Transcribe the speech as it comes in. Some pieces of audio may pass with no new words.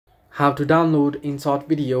how to download Inshot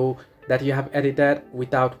video that you have edited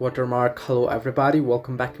without watermark. Hello everybody,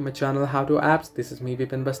 welcome back to my channel How to Apps. This is me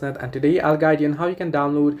Vipin Basnet, and today I'll guide you on how you can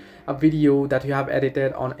download a video that you have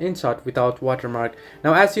edited on Inshot without watermark.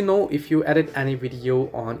 Now, as you know, if you edit any video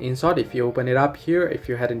on Inshot, if you open it up here, if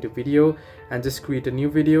you head into video and just create a new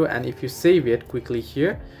video, and if you save it quickly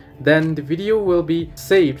here, then the video will be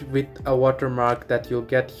saved with a watermark that you'll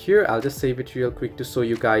get here. I'll just save it real quick to show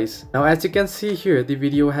you guys. Now, as you can see here, the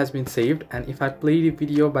video has been saved, and if I play the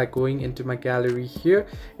video by going into my gallery here,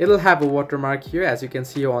 it'll have a watermark here, as you can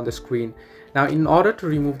see on the screen. Now, in order to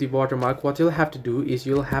remove the watermark, what you'll have to do is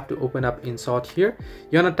you'll have to open up Inshot here.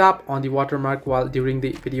 You're gonna tap on the watermark while during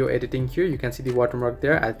the video editing here. You can see the watermark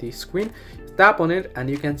there at the screen. Tap on it and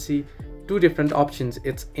you can see two different options.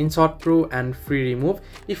 It's Inshot Pro and free remove.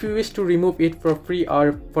 If you wish to remove it for free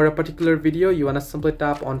or for a particular video, you want to simply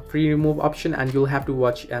tap on free remove option and you'll have to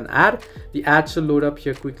watch an ad. The ad should load up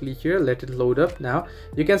here quickly here. Let it load up. Now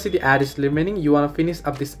you can see the ad is remaining. You want to finish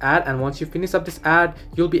up this ad, and once you finish up this ad,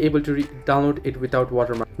 you'll be able to download it without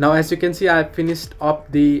watermark. Now, as you can see, I finished up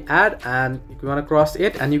the ad and you want to cross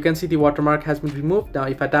it, and you can see the watermark has been removed. Now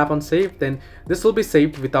if I tap on save, then this will be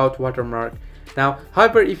saved without watermark. Now,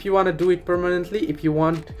 however, if you want to do it permanently, if you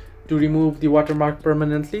want to remove the watermark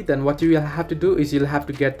permanently, then what you will have to do is you'll have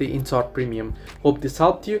to get the Inshot Premium. Hope this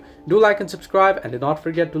helped you. Do like and subscribe, and do not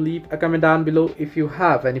forget to leave a comment down below if you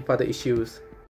have any further issues.